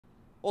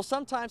Well,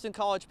 sometimes in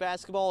college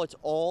basketball, it's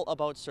all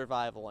about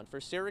survival. And for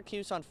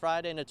Syracuse on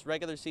Friday in its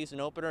regular season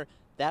opener,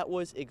 that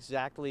was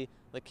exactly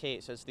the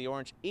case as the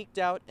Orange eked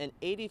out an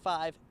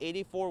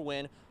 85-84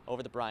 win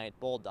over the Bryant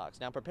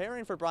Bulldogs. Now,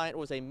 preparing for Bryant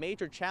was a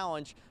major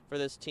challenge for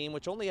this team,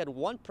 which only had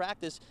one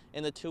practice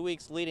in the 2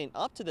 weeks leading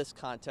up to this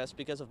contest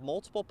because of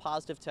multiple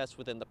positive tests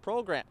within the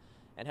program.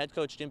 And head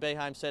coach Jim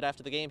Boeheim said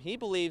after the game he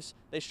believes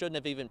they shouldn't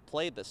have even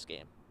played this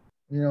game.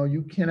 You know,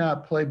 you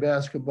cannot play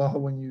basketball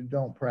when you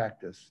don't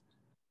practice.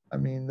 I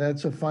mean,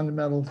 that's a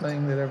fundamental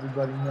thing that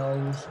everybody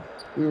knows.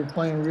 We were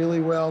playing really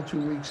well 2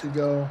 weeks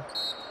ago.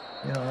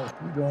 You know,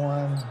 we go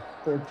on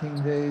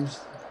 14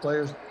 days.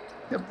 Players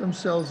kept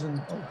themselves in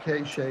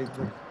okay shape,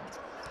 but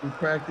we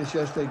practiced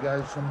yesterday,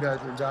 guys. Some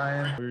guys were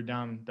dying. We were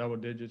down double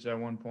digits at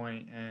one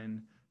point,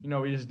 and, you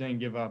know, we just didn't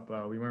give up.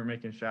 We weren't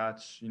making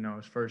shots. You know,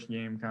 his first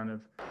game kind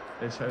of,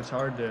 it's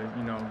hard to,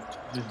 you know,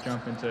 just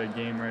jump into a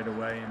game right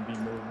away and be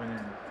moving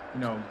and, you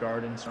know,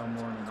 guarding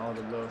someone and all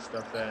the little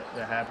stuff that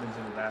happens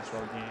in a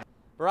basketball game.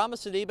 Barama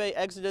Sidibe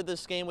exited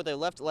this game with a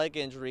left leg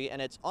injury,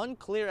 and it's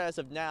unclear as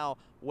of now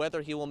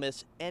whether he will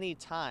miss any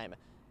time.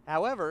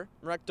 However,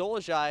 Marek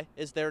Dolezaj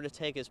is there to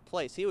take his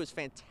place. He was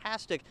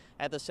fantastic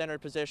at the center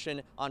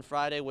position on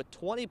Friday with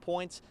 20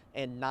 points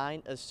and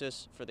 9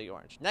 assists for the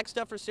Orange. Next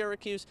up for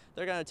Syracuse,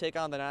 they're going to take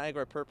on the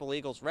Niagara Purple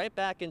Eagles right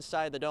back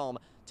inside the Dome.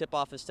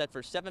 Tip-off is set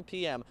for 7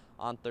 p.m.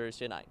 on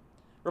Thursday night.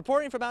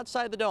 Reporting from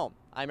outside the Dome,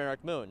 I'm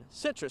Eric Moon,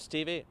 Citrus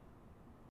TV.